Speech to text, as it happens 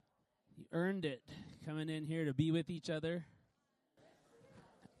earned it coming in here to be with each other.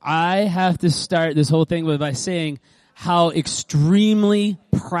 I have to start this whole thing by saying how extremely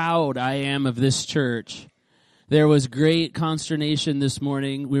proud I am of this church. There was great consternation this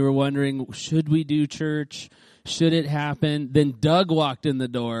morning. We were wondering, should we do church? Should it happen? Then Doug walked in the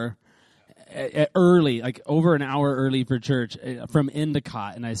door early, like over an hour early for church from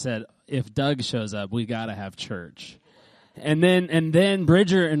Endicott. And I said, if Doug shows up, we got to have church. And then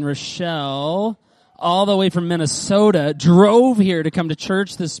Bridger and Rochelle, all the way from Minnesota, drove here to come to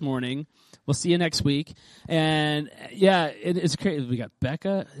church this morning. We'll see you next week. And yeah, it's crazy. We got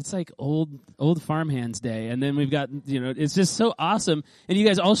Becca. It's like old farmhands day. And then we've got, it's just so awesome. And you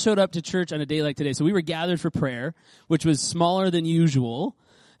guys all showed up to church on a day like today. So we were gathered for prayer, which was smaller than usual.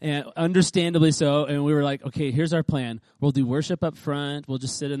 And understandably so, and we were like, okay, here's our plan. We'll do worship up front. We'll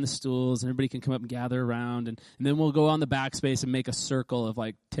just sit in the stools, and everybody can come up and gather around. And then we'll go on the backspace and make a circle of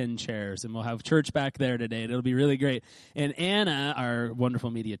like 10 chairs, and we'll have church back there today, and it'll be really great. And Anna, our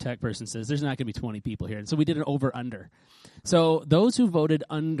wonderful media tech person, says there's not going to be 20 people here. And so we did an over-under. So those who voted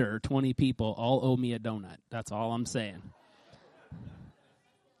under 20 people all owe me a donut. That's all I'm saying.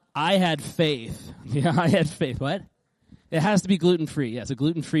 I had faith. Yeah, I had faith. What? It has to be gluten-free. Yes, a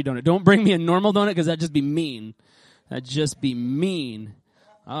gluten-free donut. Don't bring me a normal donut because that'd just be mean. That'd just be mean.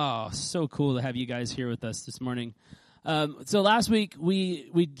 Oh, so cool to have you guys here with us this morning. So last week,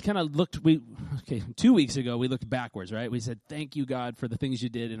 we kind of looked, 2 weeks ago, we looked backwards, right? We said, thank you, God, for the things you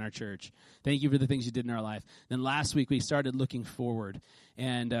did in our church. Thank you for the things you did in our life. Then last week, we started looking forward.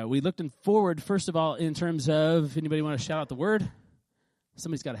 And we looked forward, first of all, in terms of, anybody want to shout out the word?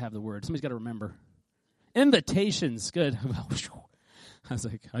 Somebody's got to have the word. Somebody's got to remember. Invitations, good. I was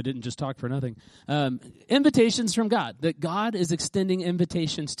like, I didn't just talk for nothing. Invitations from God, that God is extending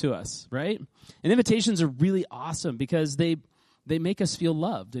invitations to us, right? And invitations are really awesome because they make us feel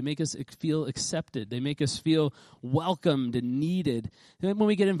loved. They make us feel accepted. They make us feel welcomed and needed. And when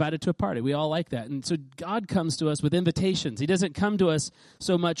we get invited to a party, we all like that. And so God comes to us with invitations. He doesn't come to us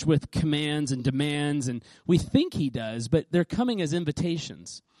so much with commands and demands, and we think he does, but they're coming as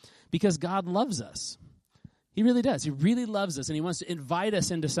invitations because God loves us. He really does. He really loves us, and he wants to invite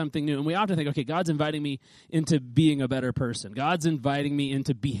us into something new. And we often think, okay, God's inviting me into being a better person. God's inviting me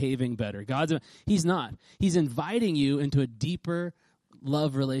into behaving better. He's not. He's inviting you into a deeper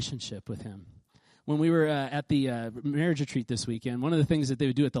love relationship with him. When we were at the marriage retreat this weekend, one of the things that they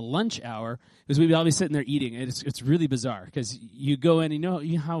would do at the lunch hour is we'd all be sitting there eating. It's really bizarre because you go in, you know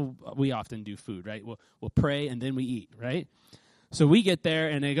how we often do food, right? We'll pray, and then we eat, right? So we get there,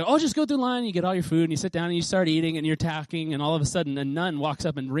 and they go, oh, just go through the line. You get all your food, and you sit down, and you start eating, and you're talking, and all of a sudden a nun walks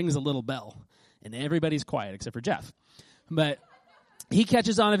up and rings a little bell, and everybody's quiet except for Jeff. But he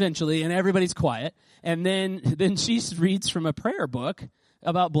catches on eventually, and everybody's quiet, and then she reads from a prayer book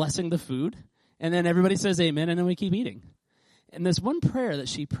about blessing the food, and then everybody says amen, and then we keep eating. And this one prayer that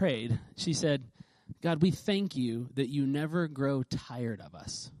she prayed, she said, God, we thank you that you never grow tired of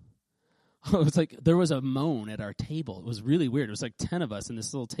us. It was like there was a moan at our table. It was really weird. It was like 10 of us in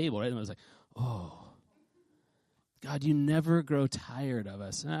this little table, right? And I was like, oh, God, you never grow tired of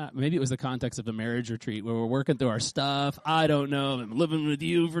us. Maybe it was the context of the marriage retreat where we're working through our stuff. I don't know. I'm living with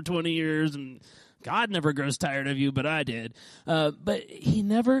you for 20 years, and God never grows tired of you, but I did. But he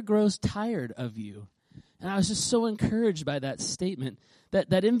never grows tired of you. And I was just so encouraged by that statement,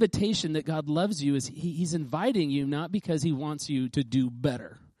 that invitation that God loves you is he's inviting you not because he wants you to do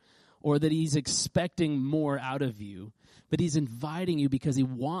better, or that he's expecting more out of you, but he's inviting you because he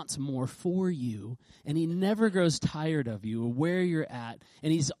wants more for you, and he never grows tired of you or where you're at,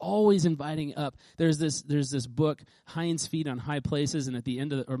 and he's always inviting up. There's this book, Hind's Feet on High Places, and at the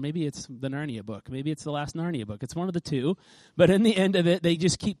end of or maybe it's the Narnia book, maybe it's the last Narnia book, it's one of the two, but in the end of it, they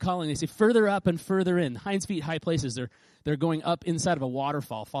just keep calling, they say further up and further in. Hind's Feet, High Places, they're going up inside of a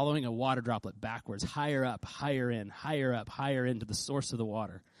waterfall, following a water droplet backwards, higher up, higher in, higher up, higher into the source of the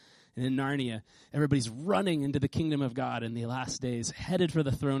water. And in Narnia, everybody's running into the kingdom of God in the last days, headed for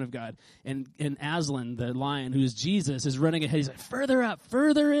the throne of God. And Aslan, the lion, who is Jesus, is running ahead. He's like, further up,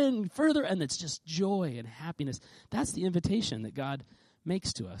 further in, further. And it's just joy and happiness. That's the invitation that God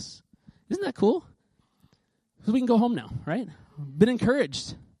makes to us. Isn't that cool? So we can go home now, right? Been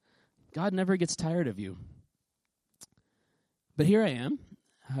encouraged. God never gets tired of you. But here I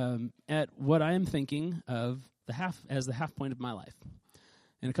am at what I am thinking of the half point of my life.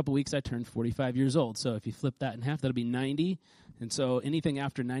 In a couple weeks, I turned 45 years old. So if you flip that in half, that'll be 90. And so anything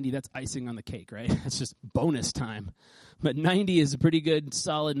after 90, that's icing on the cake, right? That's just bonus time. But 90 is a pretty good,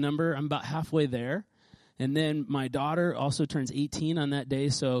 solid number. I'm about halfway there. And then my daughter also turns 18 on that day.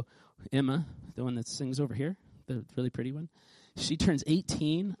 So Emma, the one that sings over here, the really pretty one, she turns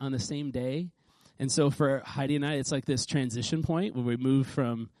 18 on the same day. And so for Heidi and I, it's like this transition point where we move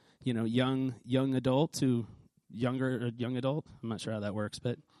from, young adult to young adult. I'm not sure how that works,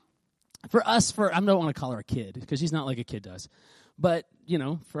 but for us, I don't want to call her a kid because she's not like a kid does. But,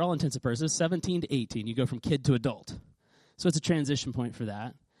 for all intents and purposes, 17 to 18, you go from kid to adult. So it's a transition point for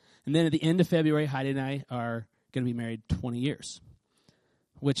that. And then at the end of February, Heidi and I are going to be married 20 years.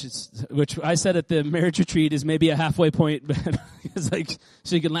 Which I said at the marriage retreat is maybe a halfway point, but it's like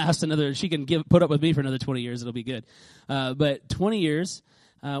she can put up with me for another 20 years, it'll be good. But 20 years,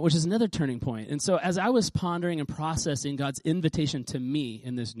 which is another turning point. And so as I was pondering and processing God's invitation to me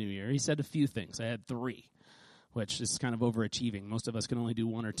in this new year, he said a few things. I had 3, which is kind of overachieving. Most of us can only do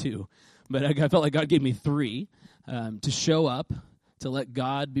 1 or 2. But I felt like God gave me 3 to show up, to let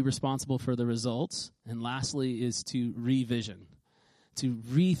God be responsible for the results, and lastly is to revision. To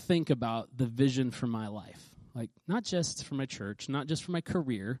rethink about the vision for my life. Like, not just for my church, not just for my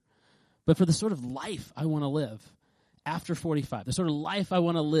career, but for the sort of life I want to live after 45. The sort of life I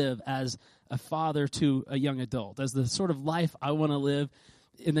want to live as a father to a young adult. As the sort of life I want to live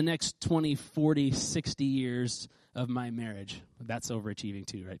in the next 20, 40, 60 years of my marriage. That's overachieving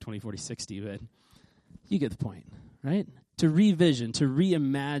too, right? 20, 40, 60, but you get the point, right? To revision, to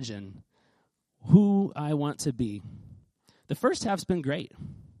reimagine who I want to be. The first half's been great.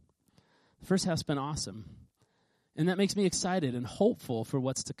 The first half's been awesome. And that makes me excited and hopeful for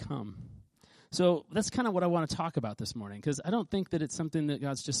what's to come. So that's kind of what I want to talk about this morning, because I don't think that it's something that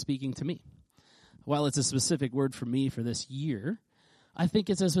God's just speaking to me. While it's a specific word for me for this year, I think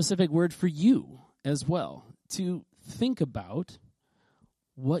it's a specific word for you as well, to think about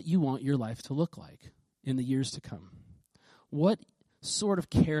what you want your life to look like in the years to come. What sort of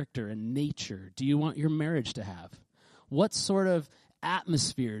character and nature do you want your marriage to have? What sort of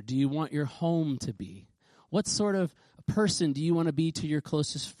atmosphere do you want your home to be? What sort of person do you want to be to your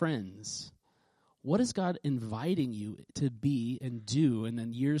closest friends? What is God inviting you to be and do in the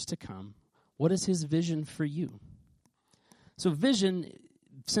years to come? What is his vision for you? So vision,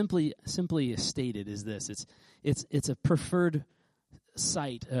 simply stated, is this. It's a preferred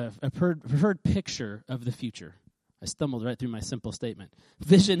sight, a preferred picture of the future. I stumbled right through my simple statement.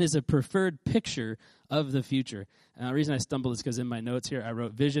 Vision is a preferred picture of the future. The reason I stumbled is because in my notes here, I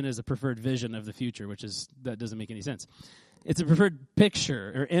wrote vision is a preferred vision of the future, that doesn't make any sense. It's a preferred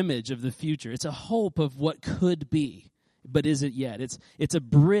picture or image of the future. It's a hope of what could be, but isn't yet. It's a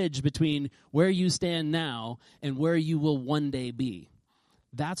bridge between where you stand now and where you will one day be.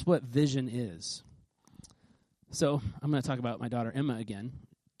 That's what vision is. So I'm going to talk about my daughter Emma again.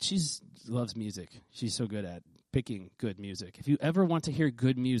 She loves music. She's so good at picking good music. If you ever want to hear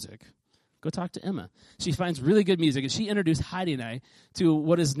good music, go talk to Emma. She finds really good music, and she introduced Heidi and I to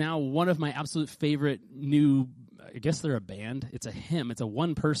what is now one of my absolute favorite new, I guess they're a band. It's a hymn. It's a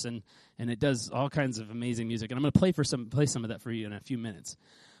one person, and it does all kinds of amazing music. And I'm going to play some of that for you in a few minutes.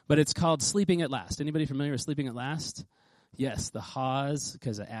 But it's called Sleeping at Last. Anybody familiar with Sleeping at Last? Yes, the Haws,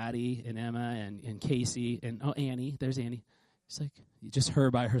 because of Addie and Emma and Casey and Annie. There's Annie. It's like just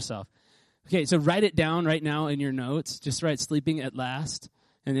her by herself. Okay, so write it down right now in your notes. Just write Sleeping at Last,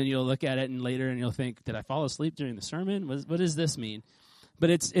 and then you'll look at it and later and you'll think, did I fall asleep during the sermon? What does this mean? But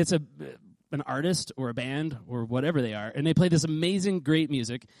it's an artist or a band or whatever they are, and they play this amazing, great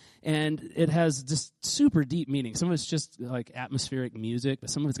music, and it has just super deep meaning. Some of it's just like atmospheric music, but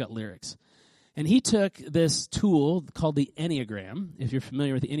some of it's got lyrics. And he took this tool called the Enneagram, if you're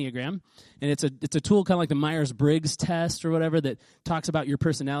familiar with the Enneagram, and it's a tool kind of like the Myers-Briggs test or whatever that talks about your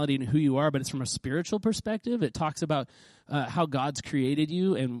personality and who you are, but it's from a spiritual perspective. It talks about how God's created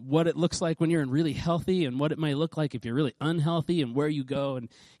you and what it looks like when you're really healthy and what it might look like if you're really unhealthy and where you go. And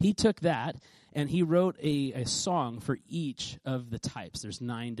he took that and he wrote a song for each of the types. There's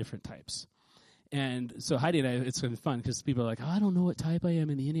 9 different types. And so Heidi and I, it's kind of fun because people are like, I don't know what type I am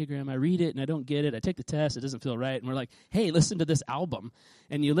in the Enneagram. I read it and I don't get it. I take the test. It doesn't feel right. And we're like, hey, listen to this album.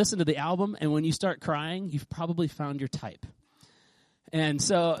 And you listen to the album, and when you start crying, you've probably found your type. And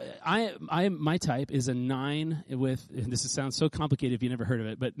so my type is a 9 with, and this sounds so complicated if you never heard of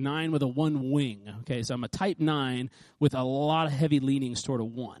it, but 9 with a 1 wing. Okay, so I'm a type 9 with a lot of heavy leanings toward a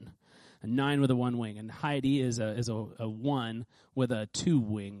 1. A 9 with a 1 wing, and Heidi is a 1 with a 2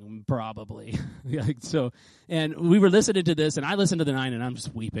 wing, probably. So, and we were listening to this, and I listened to the 9, and I'm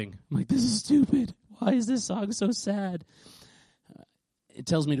just weeping. I'm like, this is stupid. Why is this song so sad? It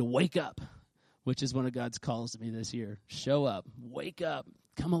tells me to wake up, which is one of God's calls to me this year. Show up, wake up,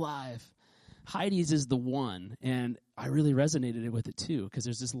 come alive. Heidi's is the 1, and I really resonated with it too, because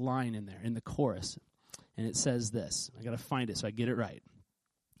there's this line in there in the chorus, and it says this. I got to find it so I get it right.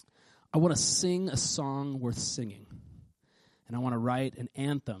 I want to sing a song worth singing, and I want to write an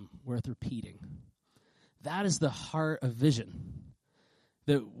anthem worth repeating. That is the heart of vision.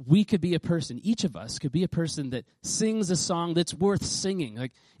 That we could be a person, each of us could be a person that sings a song that's worth singing.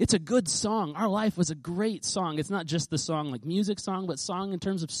 Like, it's a good song. Our life was a great song. It's not just the song like music song, but song in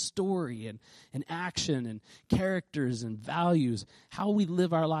terms of story and action and characters and values, how we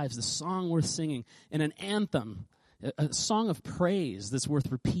live our lives, the song worth singing, and an anthem, a song of praise that's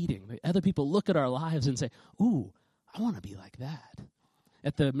worth repeating. Like, other people look at our lives and say, ooh, I want to be like that.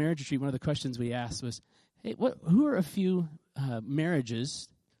 At the marriage retreat, one of the questions we asked was, hey, who are a few marriages?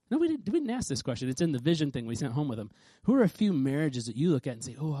 No, we didn't ask this question. It's in the vision thing we sent home with them. Who are a few marriages that you look at and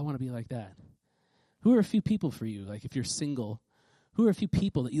say, oh, I want to be like that? Who are a few people for you? Like, if you're single, who are a few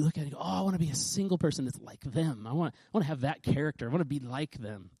people that you look at and go, oh, I want to be a single person that's like them. I want to have that character. I want to be like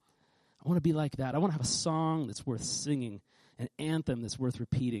them. I want to be like that. I want to have a song that's worth singing, an anthem that's worth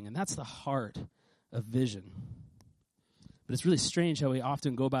repeating. And that's the heart of vision. But it's really strange how we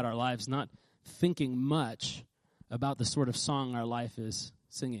often go about our lives not thinking much about the sort of song our life is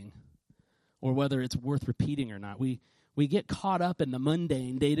singing, or whether it's worth repeating or not. We get caught up in the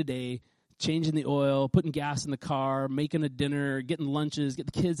mundane, day-to-day, changing the oil, putting gas in the car, making a dinner, getting lunches,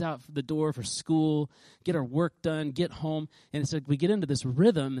 get the kids out the door for school, get our work done, get home. And it's like we get into this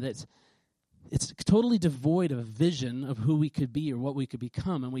rhythm that's totally devoid of a vision of who we could be or what we could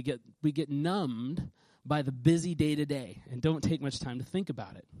become, and we get numbed by the busy day-to-day and don't take much time to think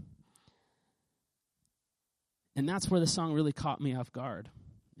about it. And that's where the song really caught me off guard.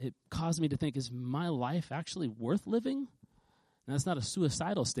 It caused me to think, is my life actually worth living? Now, that's not a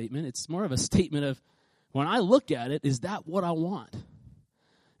suicidal statement. It's more of a statement of, when I look at it, is that what I want?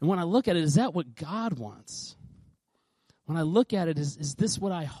 And when I look at it, is that what God wants? When I look at it, is this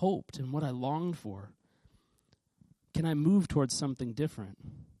what I hoped and what I longed for? Can I move towards something different?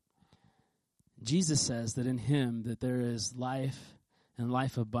 Jesus says that in him that there is life and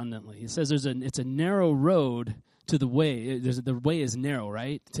life abundantly. He says it's a narrow road to the way. The way is narrow,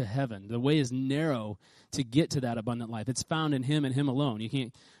 right, to heaven. The way is narrow to get to that abundant life. It's found in him and him alone. You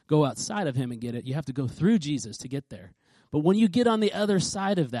can't go outside of him and get it. You have to go through Jesus to get there. But when you get on the other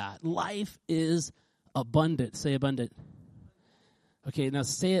side of that, life is abundant. Say abundant. Okay, now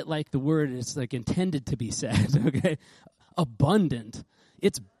say it like the word is like intended to be said, okay? Abundant.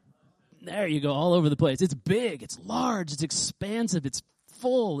 It's there you go, all over the place. It's big, it's large, it's expansive, it's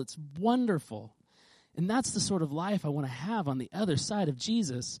full, it's wonderful. And that's the sort of life I want to have on the other side of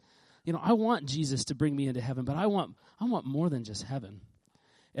Jesus. You know, I want Jesus to bring me into heaven, but I want more than just heaven.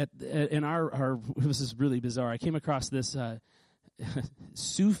 In our this is really bizarre. I came across this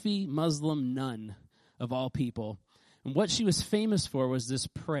Sufi Muslim nun of all people. And what she was famous for was this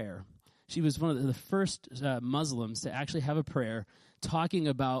prayer. She was one of the first Muslims to actually have a prayer talking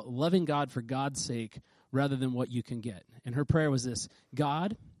about loving God for God's sake rather than what you can get. And her prayer was this: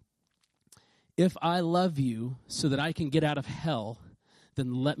 God, if I love you so that I can get out of hell,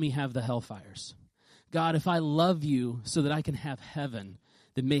 then let me have the hellfires. God, if I love you so that I can have heaven,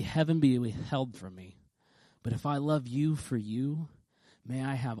 then may heaven be withheld from me. But if I love you for you, may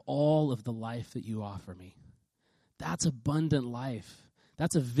I have all of the life that you offer me. That's abundant life.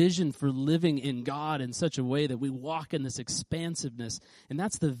 That's a vision for living in God in such a way that we walk in this expansiveness. And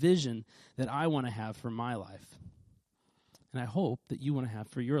that's the vision that I want to have for my life. And I hope that you want to have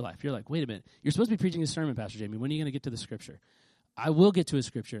for your life. You're like, wait a minute. You're supposed to be preaching a sermon, Pastor Jamie. When are you going to get to the Scripture? I will get to a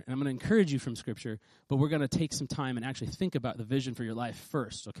Scripture, and I'm going to encourage you from Scripture, but we're going to take some time and actually think about the vision for your life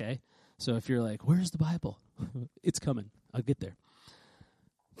first, okay? So if you're like, where's the Bible? It's coming. I'll get there.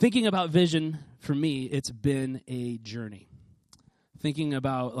 Thinking about vision, for me, it's been a journey. Thinking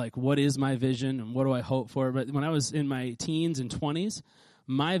about, like, what is my vision and what do I hope for? But when I was in my teens and 20s,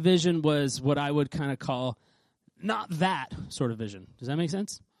 my vision was what I would kind of call not that sort of vision. Does that make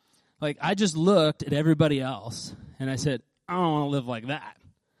sense? Like, I just looked at everybody else, and I said, I don't want to live like that.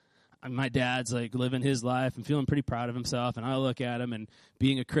 My dad's, like, living his life and feeling pretty proud of himself, and I look at him and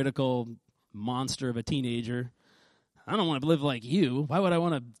being a critical monster of a teenager. I don't want to live like you. Why would I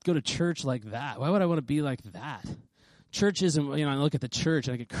want to go to church like that? Why would I want to be like that? Church isn't, I look at the church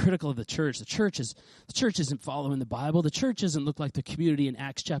and I get critical of the church. The church isn't following the Bible. The church doesn't look like the community in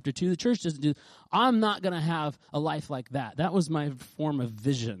Acts chapter 2. The church doesn't do, I'm not going to have a life like that. That was my form of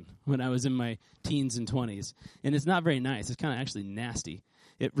vision when I was in my teens and 20s. And it's not very nice. It's kind of actually nasty.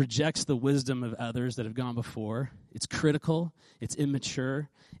 It rejects the wisdom of others that have gone before. It's critical. It's immature.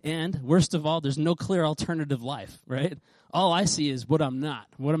 And worst of all, there's no clear alternative life, right? All I see is what I'm not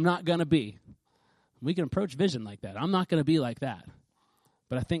going to be. We can approach vision like that. I'm not going to be like that.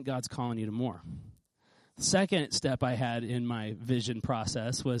 But I think God's calling you to more. The second step I had in my vision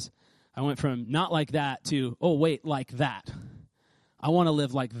process was I went from not like that to, oh, wait, like that. I want to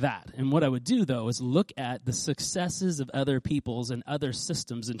live like that. And what I would do, though, is look at the successes of other people's and other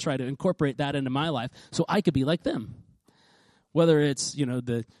systems and try to incorporate that into my life so I could be like them. Whether it's,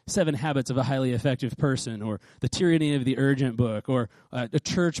 the 7 Habits of a Highly Effective Person, or the Tyranny of the Urgent book, or a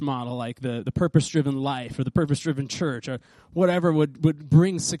church model like the Purpose-Driven Life or the Purpose-Driven Church, or whatever would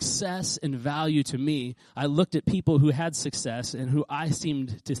bring success and value to me. I looked at people who had success and who I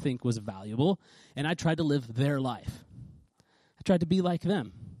seemed to think was valuable, and I tried to live their life. I tried to be like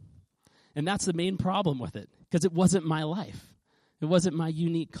them. And that's the main problem with it, because it wasn't my life. It wasn't my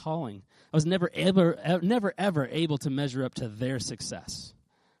unique calling. I was never ever able to measure up to their success.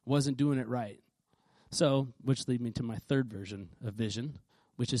 Wasn't doing it right. So, which leads me to my third version of vision,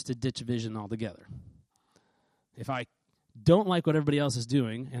 which is to ditch vision altogether. If I don't like what everybody else is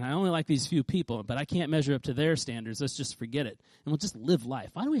doing, and I only like these few people, but I can't measure up to their standards, let's just forget it. And we'll just live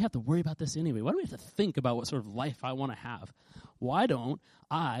life. Why do we have to worry about this anyway? Why do we have to think about what sort of life I want to have? Why don't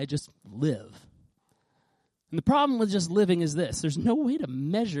I just live? And the problem with just living is this. There's no way to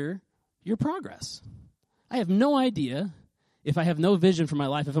measure your progress. I have no idea, if I have no vision for my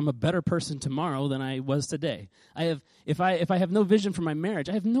life, if I'm a better person tomorrow than I was today. If I have no vision for my marriage,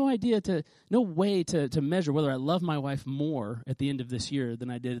 I have no way to measure whether I love my wife more at the end of this year than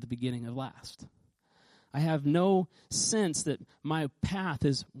I did at the beginning of last. I have no sense that my path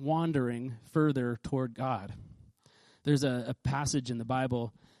is wandering further toward God. There's a passage in the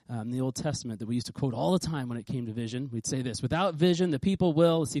Bible, in the Old Testament, that we used to quote all the time when it came to vision. We'd say this: without vision, the people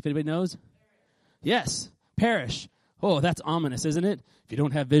will, let's see if anybody knows. Yes, perish. Oh, that's ominous, isn't it? If you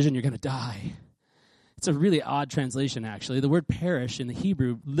don't have vision, you're going to die. It's a really odd translation, actually. The word perish in the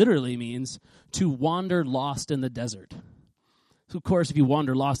Hebrew literally means to wander lost in the desert. So, of course, if you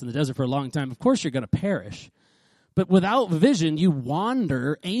wander lost in the desert for a long time, of course you're going to perish. But without vision, you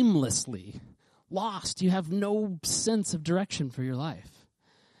wander aimlessly, lost. You have no sense of direction for your life.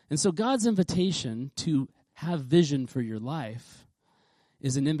 And so God's invitation to have vision for your life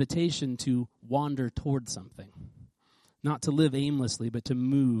is an invitation to wander toward something. Not to live aimlessly, but to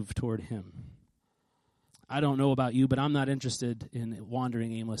move toward Him. I don't know about you, but I'm not interested in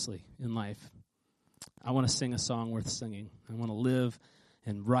wandering aimlessly in life. I want to sing a song worth singing. I want to live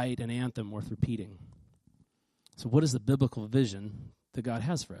and write an anthem worth repeating. So what is the biblical vision that God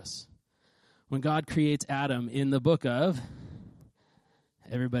has for us? When God creates Adam in the book of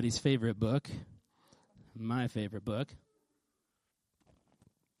everybody's favorite book, my favorite book.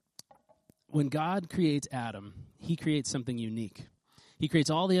 When God creates Adam, He creates something unique. He creates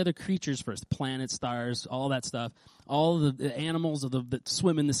all the other creatures first, planets, stars, all that stuff, all the animals that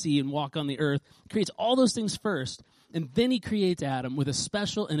swim in the sea and walk on the earth. He creates all those things first, and then He creates Adam with a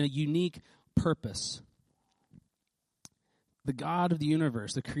special and a unique purpose. The God of the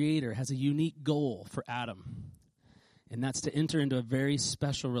universe, the Creator, has a unique goal for Adam. And that's to enter into a very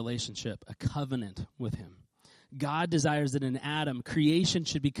special relationship, a covenant with Him. God desires that in Adam, creation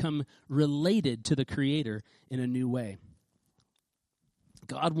should become related to the Creator in a new way.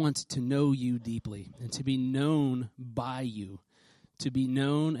 God wants to know you deeply and to be known by you, to be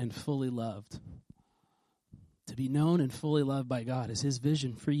known and fully loved. To be known and fully loved by God is His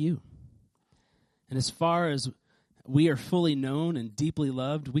vision for you. And as far as we are fully known and deeply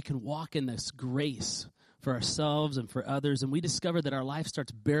loved, we can walk in this grace for ourselves and for others, and we discover that our life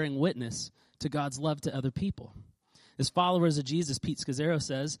starts bearing witness to God's love to other people. As followers of Jesus, Pete Scazzaro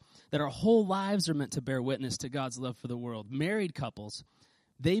says that our whole lives are meant to bear witness to God's love for the world. Married couples,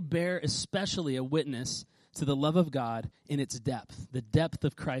 they bear especially a witness to the love of God in its depth, the depth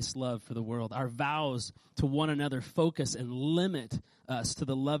of Christ's love for the world. Our vows to one another focus and limit us to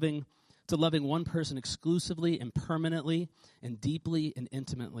loving one person exclusively and permanently and deeply and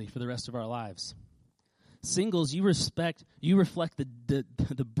intimately for the rest of our lives. Singles, you reflect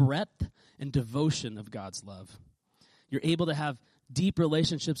the breadth and devotion of God's love. You're able to have deep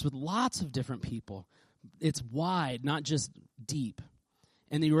relationships with lots of different people. It's wide, not just deep.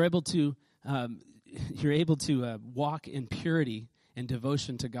 And you're able to walk in purity and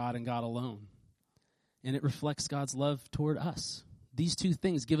devotion to God and God alone. And it reflects God's love toward us. These two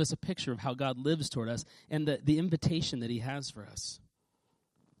things give us a picture of how God lives toward us and the invitation that He has for us.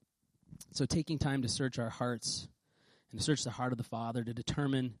 So taking time to search our hearts and to search the heart of the Father to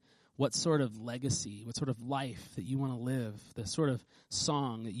determine what sort of legacy, what sort of life that you want to live, the sort of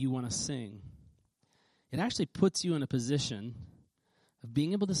song that you want to sing, it actually puts you in a position of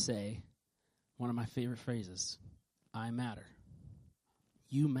being able to say one of my favorite phrases: I matter.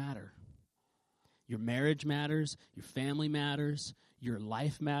 You matter. Your marriage matters, your family matters, your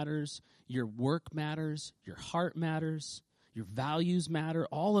life matters, your work matters, your heart matters, your values matter.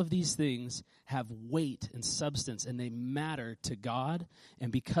 All of these things have weight and substance, and they matter to God.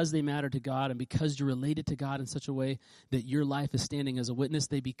 And because they matter to God, and because you're related to God in such a way that your life is standing as a witness,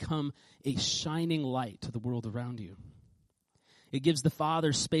 they become a shining light to the world around you. It gives the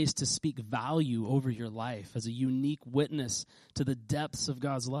Father space to speak value over your life as a unique witness to the depths of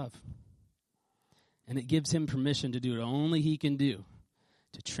God's love. And it gives him permission to do what only he can do,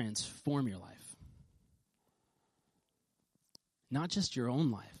 to transform your life. Not just your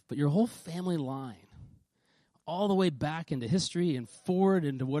own life, but your whole family line. All the way back into history and forward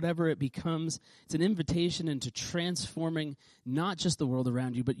into whatever it becomes. It's an invitation into transforming not just the world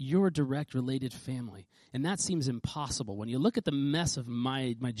around you, but your direct related family. And that seems impossible. When you look at the mess of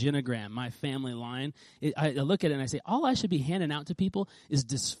my genogram, my family line, I look at it and I say, all I should be handing out to people is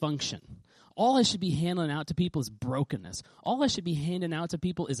dysfunction. All I should be handing out to people is brokenness. All I should be handing out to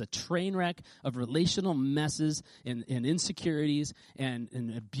people is a train wreck of relational messes and insecurities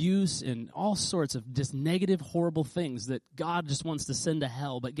and abuse and all sorts of just negative, horrible things that God just wants to send to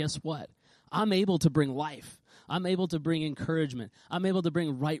hell. But guess what? I'm able to bring life. I'm able to bring encouragement. I'm able to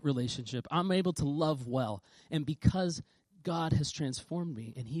bring right relationship. I'm able to love well. And because God has transformed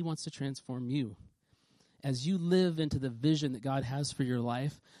me and he wants to transform you, as you live into the vision that God has for your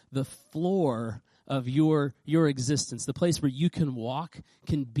life, the floor of your existence, the place where you can walk,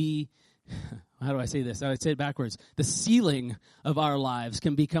 can be, how do I say this? I would say it backwards. The ceiling of our lives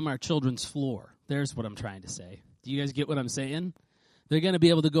can become our children's floor. There's what I'm trying to say. Do you guys get what I'm saying? They're going to be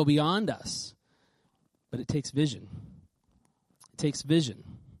able to go beyond us. But it takes vision. It takes vision.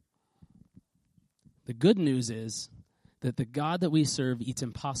 The good news is that the God that we serve eats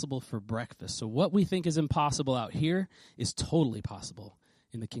impossible for breakfast. So what we think is impossible out here is totally possible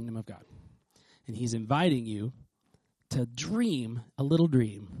in the kingdom of God. And he's inviting you to dream a little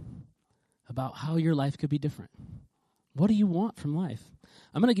dream about how your life could be different. What do you want from life?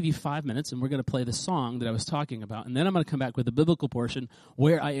 I'm going to give you 5 minutes, and we're going to play the song that I was talking about, and then I'm going to come back with the biblical portion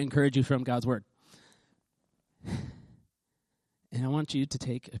where I encourage you from God's word. And I want you to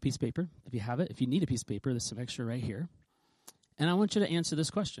take a piece of paper, if you have it. If you need a piece of paper, there's some extra right here. And I want you to answer this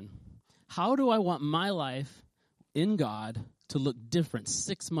question. How do I want my life in God to look different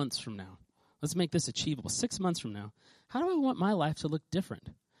 6 months from now? Let's make this achievable. 6 months from now, how do I want my life to look different?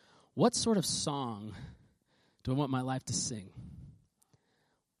 What sort of song do I want my life to sing?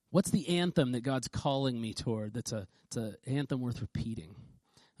 What's the anthem that God's calling me toward that's an anthem worth repeating?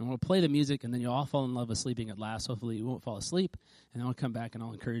 And we'll play the music, and then you'll all fall in love with sleeping at last. Hopefully you won't fall asleep, and then I'll come back and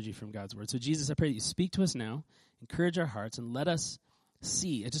I'll encourage you from God's word. So Jesus, I pray that you speak to us now, encourage our hearts, and let us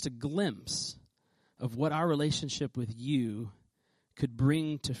see just a glimpse of what our relationship with you could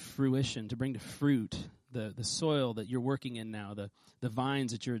bring to fruition, to bring to fruit, the soil that you're working in now, the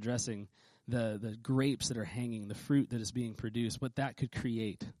vines that you're addressing, the grapes that are hanging, the fruit that is being produced, what that could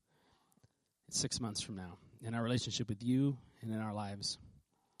create 6 months from now in our relationship with you and in our lives.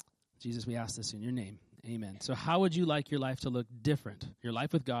 Jesus, we ask this in your name. Amen. So how would you like your life to look different, your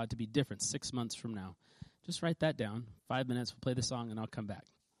life with God to be different 6 months from now? Just write that down. 5 minutes, we'll play the song, and I'll come back.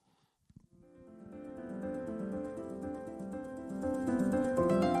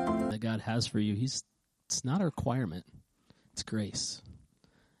 That God has for you, it's not a requirement. It's grace.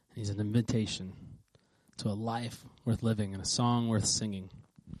 And he's an invitation to a life worth living and a song worth singing.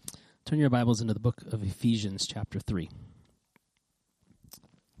 Turn your Bibles into the book of Ephesians chapter 3.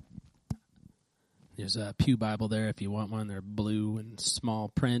 There's a Pew Bible there if you want one. They're blue and small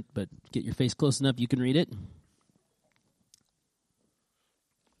print, but get your face close enough, you can read it.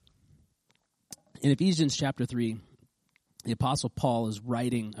 In Ephesians chapter 3, the Apostle Paul is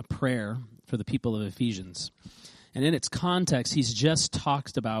writing a prayer for the people of Ephesians. And in its context, he's just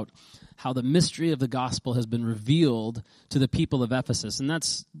talked about how the mystery of the gospel has been revealed to the people of Ephesus. And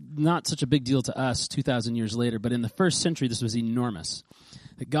that's not such a big deal to us 2,000 years later, but in the first century, this was enormous.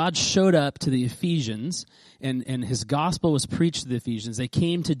 That God showed up to the Ephesians, and his gospel was preached to the Ephesians. They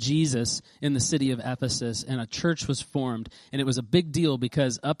came to Jesus in the city of Ephesus, and a church was formed. And it was a big deal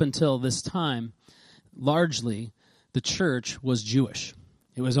because up until this time, largely, the church was Jewish.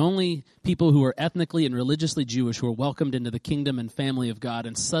 It was only people who were ethnically and religiously Jewish who were welcomed into the kingdom and family of God,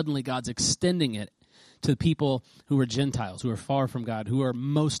 and suddenly God's extending it to people who are Gentiles, who are far from God, who are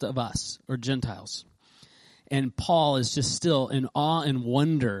most of us, or Gentiles. And Paul is just still in awe and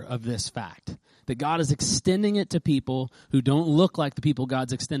wonder of this fact, that God is extending it to people who don't look like the people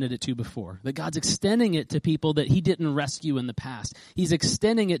God's extended it to before. That God's extending it to people that he didn't rescue in the past. He's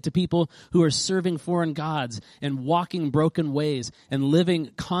extending it to people who are serving foreign gods and walking broken ways and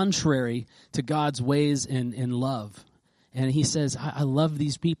living contrary to God's ways in love. And he says, I love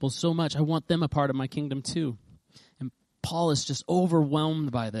these people so much. I want them a part of my kingdom too. And Paul is just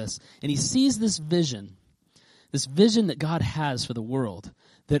overwhelmed by this. And he sees this vision that God has for the world,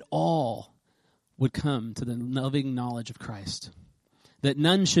 that all would come to the loving knowledge of Christ. That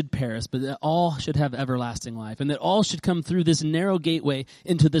none should perish, but that all should have everlasting life. And that all should come through this narrow gateway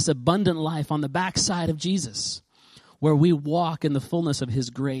into this abundant life on the backside of Jesus, where we walk in the fullness of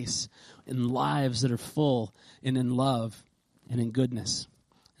his grace in lives that are full and in love and in goodness.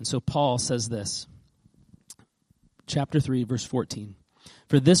 And so Paul says this, chapter 3, verse 14.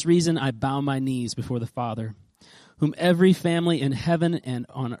 For this reason I bow my knees before the Father, whom every family in heaven and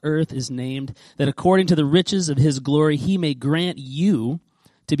on earth is named, that according to the riches of his glory he may grant you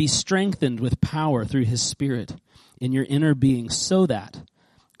to be strengthened with power through his Spirit in your inner being, so that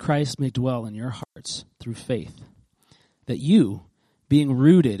Christ may dwell in your hearts through faith, that you, being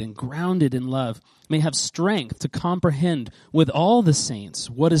rooted and grounded in love, may have strength to comprehend with all the saints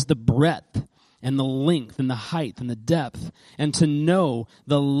what is the breadth and the length and the height and the depth, and to know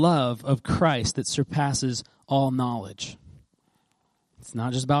the love of Christ that surpasses all knowledge. It's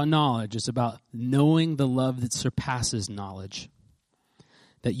not just about knowledge, it's about knowing the love that surpasses knowledge,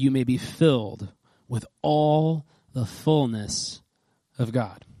 that you may be filled with all the fullness of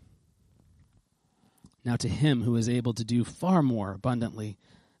God. Now to him who is able to do far more abundantly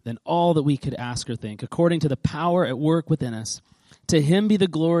than all that we could ask or think, according to the power at work within us, to him be the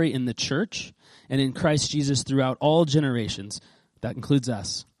glory in the church and in Christ Jesus throughout all generations. That includes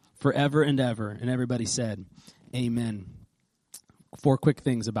us, forever and ever. And everybody said, amen. 4 quick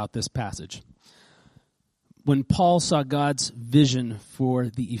things about this passage. When Paul saw God's vision for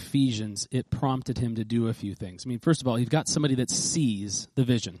the Ephesians, it prompted him to do a few things. I mean, first of all, you've got somebody that sees the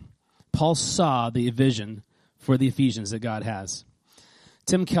vision. Paul saw the vision for the Ephesians that God has.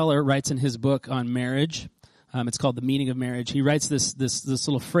 Tim Keller writes in his book on marriage, it's called The Meaning of Marriage. He writes this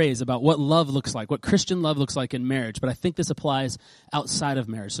little phrase about what love looks like, what Christian love looks like in marriage. But I think this applies outside of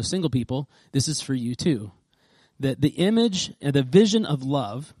marriage. So single people, this is for you too. That the image and the vision of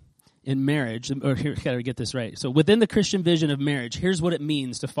love in marriage, or here, gotta get this right. So within the Christian vision of marriage, here's what it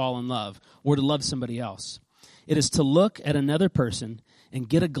means to fall in love or to love somebody else. It is to look at another person and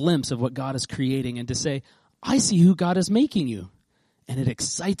get a glimpse of what God is creating and to say, I see who God is making you, and it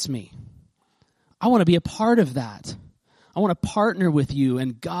excites me. I want to be a part of that. I want to partner with you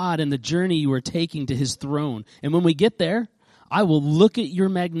and God in the journey you are taking to his throne. And when we get there, I will look at your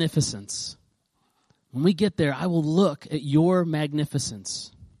magnificence. When we get there, I will look at your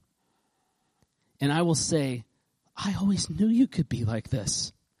magnificence. And I will say, I always knew you could be like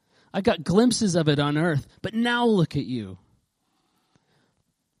this. I got glimpses of it on earth, but now look at you.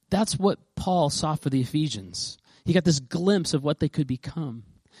 That's what Paul saw for the Ephesians. He got this glimpse of what they could become.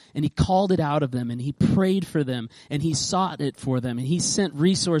 And he called it out of them, and he prayed for them, and he sought it for them, and he sent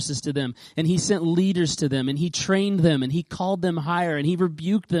resources to them, and he sent leaders to them, and he trained them, and he called them higher, and he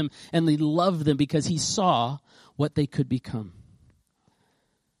rebuked them, and he loved them because he saw what they could become.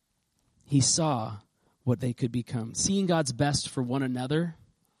 He saw what they could become. Seeing God's best for one another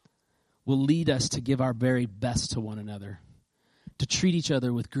will lead us to give our very best to one another, to treat each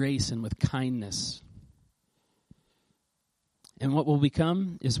other with grace and with kindness. And what will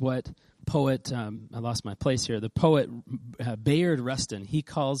become is what poet, I lost my place here, the poet Bayard Rustin, he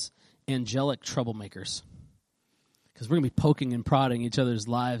calls angelic troublemakers. Because we're going to be poking and prodding each other's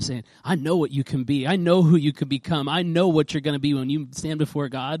lives, saying, I know what you can be. I know who you can become. I know what you're going to be when you stand before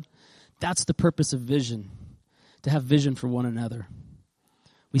God. That's the purpose of vision, to have vision for one another.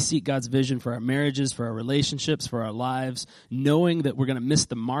 We seek God's vision for our marriages, for our relationships, for our lives, knowing that we're going to miss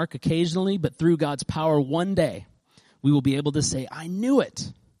the mark occasionally, but through God's power one day, we will be able to say, I knew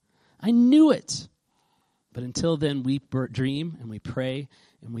it. I knew it. But until then, we dream and we pray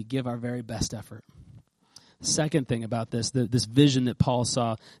and we give our very best effort. The second thing about this vision that Paul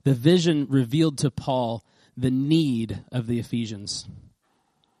saw, the vision revealed to Paul the need of the Ephesians.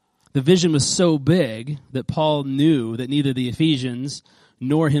 The vision was so big that Paul knew that neither the Ephesians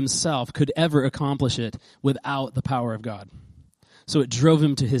nor himself could ever accomplish it without the power of God. So it drove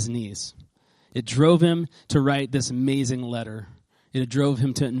him to his knees. It drove him to write this amazing letter. It drove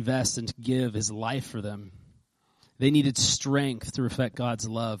him to invest and to give his life for them. They needed strength to reflect God's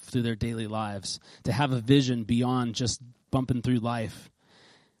love through their daily lives, to have a vision beyond just bumping through life.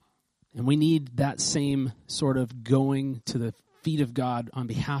 And we need that same sort of going to the feet of God on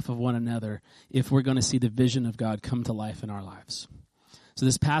behalf of one another if we're going to see the vision of God come to life in our lives. So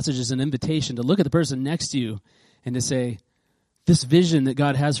this passage is an invitation to look at the person next to you and to say, this vision that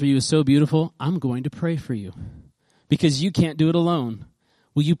God has for you is so beautiful, I'm going to pray for you because you can't do it alone.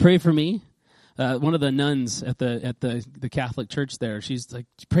 Will you pray for me? one of the nuns at the Catholic church there. She's like,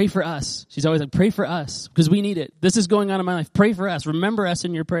 pray for us. She's always like, pray for us because we need it. This is going on in my life. Pray for us. Remember us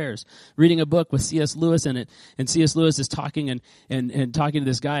in your prayers. Reading a book with C.S. Lewis in it, and C.S. Lewis is talking and talking to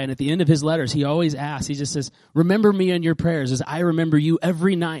this guy. And at the end of his letters, he always asks. He just says, "Remember me in your prayers, as I remember you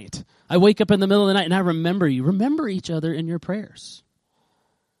every night. I wake up in the middle of the night and I remember you. Remember each other in your prayers,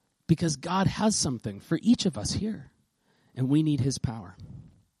 because God has something for each of us here." And we need his power.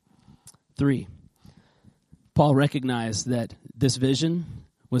 3, Paul recognized that this vision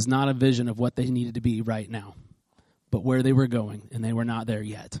was not a vision of what they needed to be right now, but where they were going, and they were not there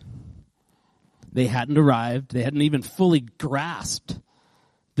yet. They hadn't arrived. They hadn't even fully grasped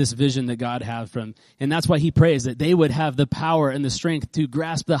this vision that God had for them. And that's why he prays that they would have the power and the strength to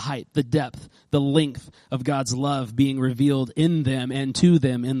grasp the height, the depth, the length of God's love being revealed in them and to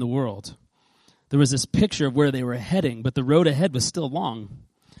them in the world. There was this picture of where they were heading, but the road ahead was still long.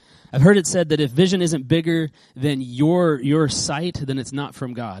 I've heard it said that if vision isn't bigger than your sight, then it's not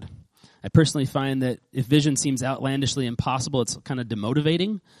from God. I personally find that if vision seems outlandishly impossible, it's kind of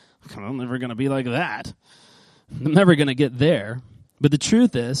demotivating. I'm never going to be like that. I'm never going to get there. But the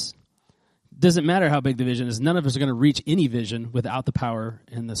truth is, it doesn't matter how big the vision is, none of us are going to reach any vision without the power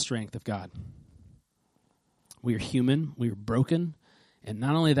and the strength of God. We are human, we are broken, and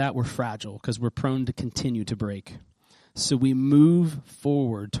not only that, we're fragile because we're prone to continue to break. So we move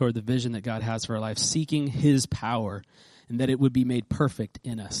forward toward the vision that God has for our life, seeking his power and that it would be made perfect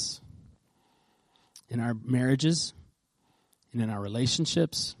in us. In our marriages and in our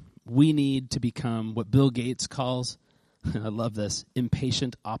relationships, we need to become what Bill Gates calls, I love this,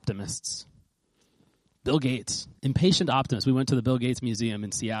 impatient optimists. Bill Gates, impatient optimists. We went to the Bill Gates Museum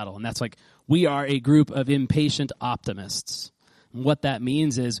in Seattle, and that's like, we are a group of impatient optimists. And what that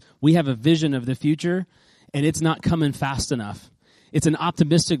means is we have a vision of the future, and it's not coming fast enough. It's an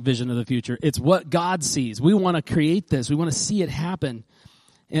optimistic vision of the future. It's what God sees. We want to create this. We want to see it happen.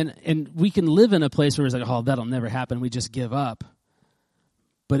 And we can live in a place where it's like, oh, that'll never happen. We just give up.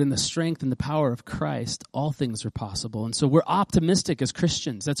 But in the strength and the power of Christ, all things are possible. And so we're optimistic as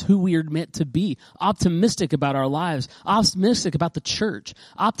Christians. That's who we are meant to be. Optimistic about our lives. Optimistic about the church.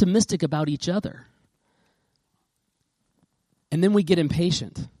 Optimistic about each other. And then we get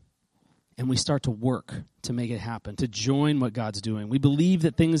impatient. And we start to work to make it happen, to join what God's doing. We believe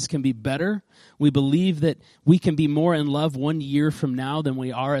that things can be better. We believe that we can be more in love 1 year from now than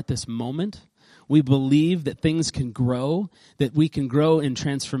we are at this moment. We believe that things can grow, that we can grow in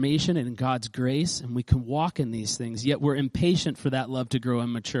transformation and in God's grace, and we can walk in these things. Yet we're impatient for that love to grow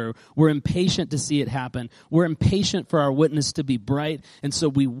and mature. We're impatient to see it happen. We're impatient for our witness to be bright, and so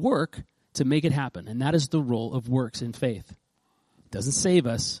we work to make it happen. And that is the role of works in faith. It doesn't save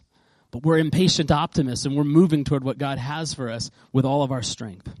us, but we're impatient optimists, and we're moving toward what God has for us with all of our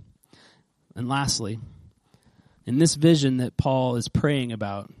strength. And lastly, in this vision that Paul is praying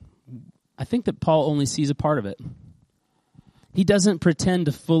about, I think that Paul only sees a part of it. He doesn't pretend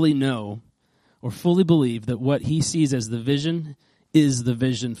to fully know or fully believe that what he sees as the vision is the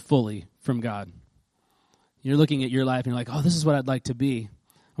vision fully from God. You're looking at your life and you're like, oh, this is what I'd like to be.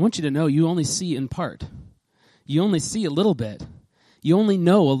 I want you to know you only see in part. You only see a little bit. You only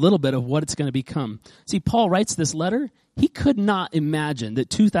know a little bit of what it's going to become. See, Paul writes this letter. He could not imagine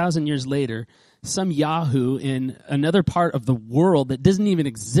that 2,000 years later, some Yahoo in another part of the world that doesn't even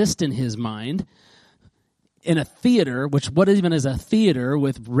exist in his mind, in a theater, which what even is a theater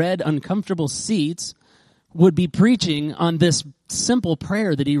with red uncomfortable seats, would be preaching on this simple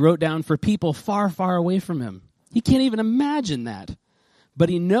prayer that he wrote down for people far, far away from him. He can't even imagine that. But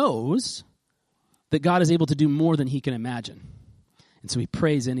he knows that God is able to do more than he can imagine. And so he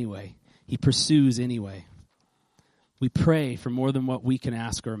prays anyway. He pursues anyway. We pray for more than what we can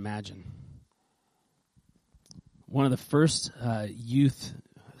ask or imagine. One of the first youth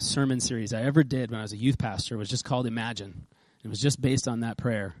sermon series I ever did when I was a youth pastor was just called Imagine. It was just based on that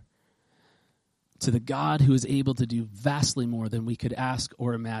prayer. To the God who is able to do vastly more than we could ask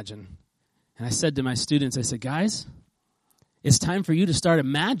or imagine. And I said to my students, I said, guys, it's time for you to start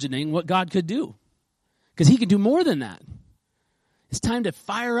imagining what God could do. Because he can do more than that. It's time to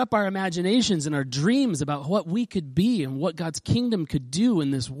fire up our imaginations and our dreams about what we could be and what God's kingdom could do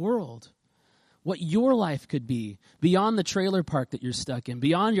in this world. What your life could be beyond the trailer park that you're stuck in,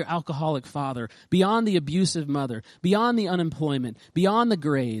 beyond your alcoholic father, beyond the abusive mother, beyond the unemployment, beyond the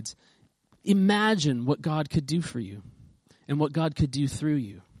grades. Imagine what God could do for you and what God could do through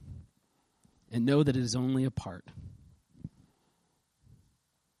you. And know that it is only a part.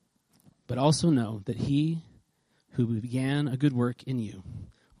 But also know that he who began a good work in you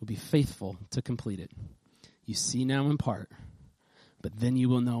will be faithful to complete it. You see now in part, but then you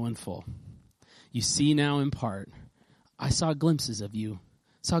will know in full. You see now in part. I saw glimpses of you.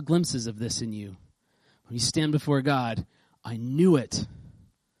 Saw glimpses of this in you. When you stand before God, I knew it.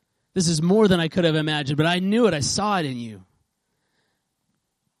 This is more than I could have imagined, but I knew it. I saw it in you.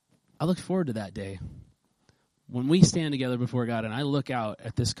 I look forward to that day when we stand together before God and I look out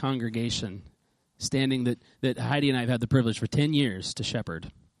at this congregation standing that Heidi and I have had the privilege for 10 years to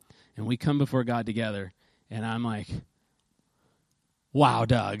shepherd. And we come before God together, and I'm like, wow,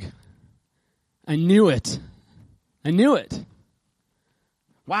 Doug, I knew it. I knew it.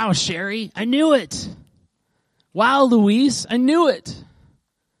 Wow, Sherry, I knew it. Wow, Luis, I knew it.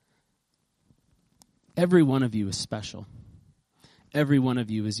 Every one of you is special. Every one of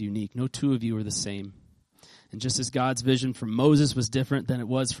you is unique. No two of you are the same. And just as God's vision for Moses was different than it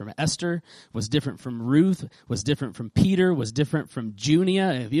was from Esther, was different from Ruth, was different from Peter, was different from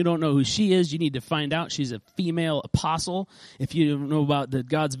Junia. If you don't know who she is, you need to find out. She's a female apostle. If you don't know about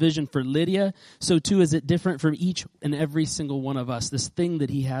God's vision for Lydia, so too is it different from each and every single one of us. This thing that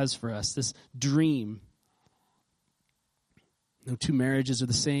he has for us, this dream. No two marriages are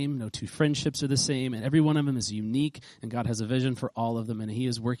the same. No two friendships are the same. And every one of them is unique. And God has a vision for all of them. And he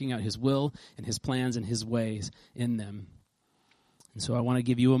is working out his will and his plans and his ways in them. And so I want to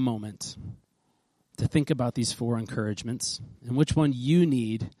give you a moment to think about these 4 encouragements and which one you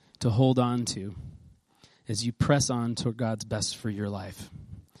need to hold on to as you press on toward God's best for your life.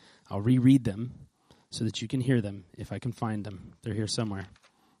 I'll reread them so that you can hear them if I can find them. They're here somewhere.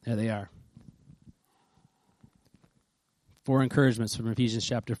 There they are. 4 encouragements from Ephesians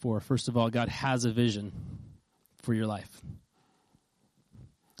chapter 4. First of all, God has a vision for your life.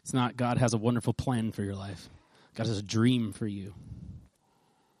 It's not God has a wonderful plan for your life. God has a dream for you.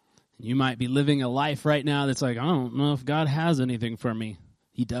 And you might be living a life right now that's like, I don't know if God has anything for me.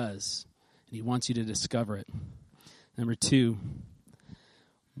 He does. And he wants you to discover it. Number 2,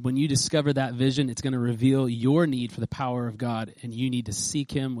 when you discover that vision, it's going to reveal your need for the power of God, and you need to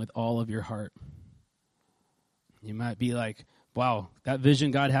seek him with all of your heart. You might be like, wow, that vision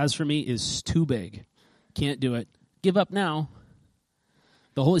God has for me is too big. Can't do it. Give up now.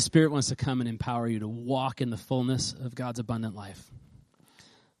 The Holy Spirit wants to come and empower you to walk in the fullness of God's abundant life.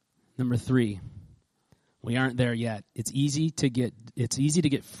 Number 3, we aren't there yet. It's easy to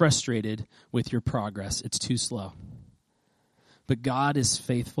get frustrated with your progress. It's too slow. But God is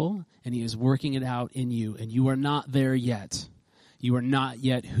faithful, and he is working it out in you, and you are not there yet. You are not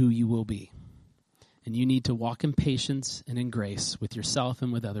yet who you will be. And you need to walk in patience and in grace with yourself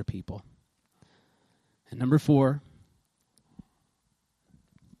and with other people. And number 4,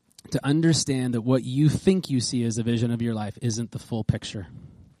 to understand that what you think you see as a vision of your life isn't the full picture.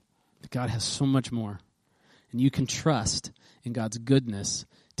 God has so much more. And you can trust in God's goodness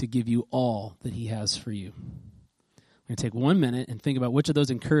to give you all that he has for you. I'm going to take 1 minute and think about which of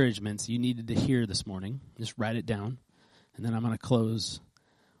those encouragements you needed to hear this morning. Just write it down. And then I'm going to close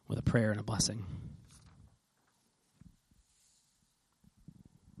with a prayer and a blessing.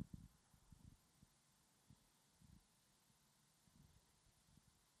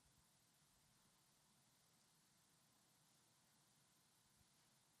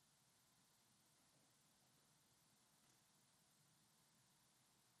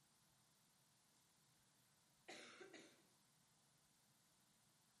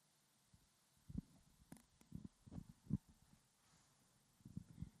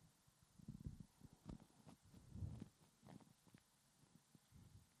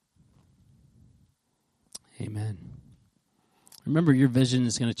 Amen. Remember, your vision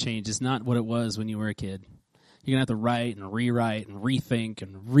is going to change. It's not what it was when you were a kid. You're going to have to write and rewrite and rethink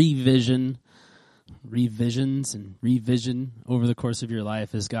and revisions and revision over the course of your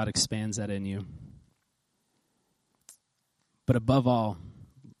life as God expands that in you. But above all,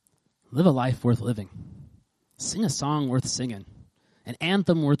 live a life worth living. Sing a song worth singing. An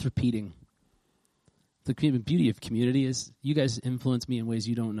anthem worth repeating. The beauty of community is you guys influence me in ways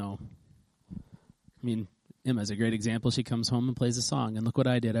you don't know. I mean, Emma's a great example. She comes home and plays a song, and look what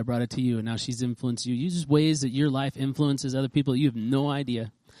I did. I brought it to you, and now she's influenced you. Use ways that your life influences other people. You have no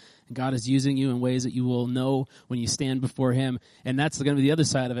idea. And God is using you in ways that you will know when you stand before him, and that's going to be the other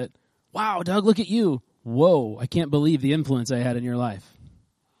side of it. Wow, Doug, look at you. Whoa, I can't believe the influence I had in your life.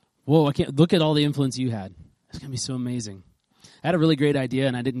 Whoa, I can't look at all the influence you had. It's going to be so amazing. I had a really great idea,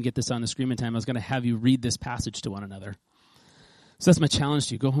 and I didn't get this on the screen in time. I was going to have you read this passage to one another. So that's my challenge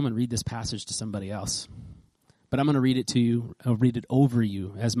to you. Go home and read this passage to somebody else. But I'm going to read it to you. I'll read it over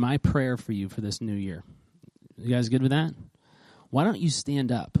you as my prayer for you for this new year. You guys good with that? Why don't you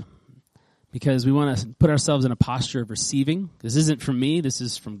stand up? Because we want to put ourselves in a posture of receiving. This isn't from me. This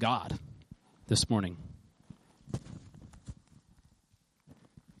is from God this morning.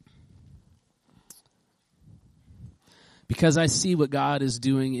 Because I see what God is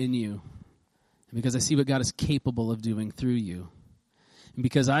doing in you, and because I see what God is capable of doing through you, and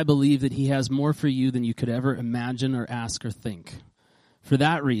because I believe that he has more for you than you could ever imagine or ask or think. For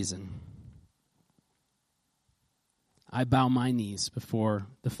that reason, I bow my knees before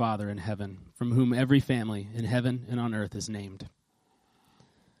the Father in heaven, from whom every family in heaven and on earth is named.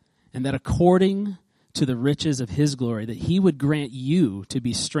 And that according to the riches of his glory, that he would grant you to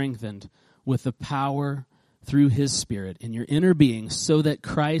be strengthened with the power through his Spirit in your inner being, so that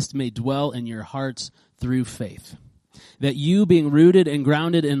Christ may dwell in your hearts through faith. That you, being rooted and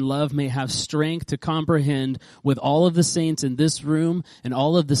grounded in love, may have strength to comprehend with all of the saints in this room, and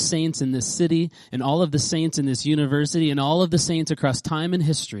all of the saints in this city, and all of the saints in this university, and all of the saints across time and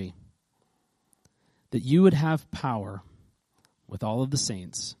history, that you would have power with all of the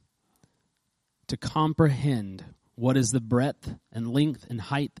saints to comprehend what is the breadth and length and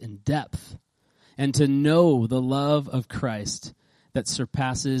height and depth, and to know the love of Christ that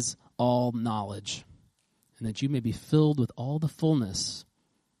surpasses all knowledge, and that you may be filled with all the fullness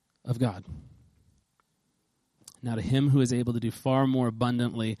of God. Now to him who is able to do far more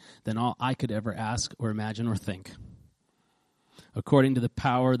abundantly than all I could ever ask or imagine or think, according to the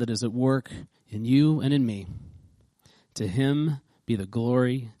power that is at work in you and in me, to him be the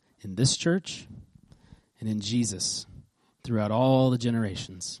glory in this church and in Jesus throughout all the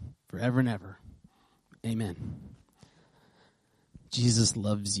generations, forever and ever. Amen. Jesus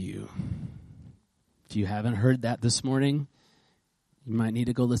loves you. If you haven't heard that this morning, you might need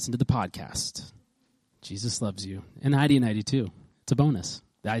to go listen to the podcast. Jesus loves you. And Heidi and Heidi too. It's a bonus.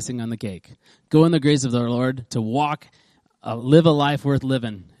 The icing on the cake. Go in the grace of the Lord to walk, live a life worth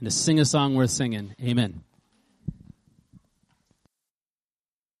living, and to sing a song worth singing. Amen.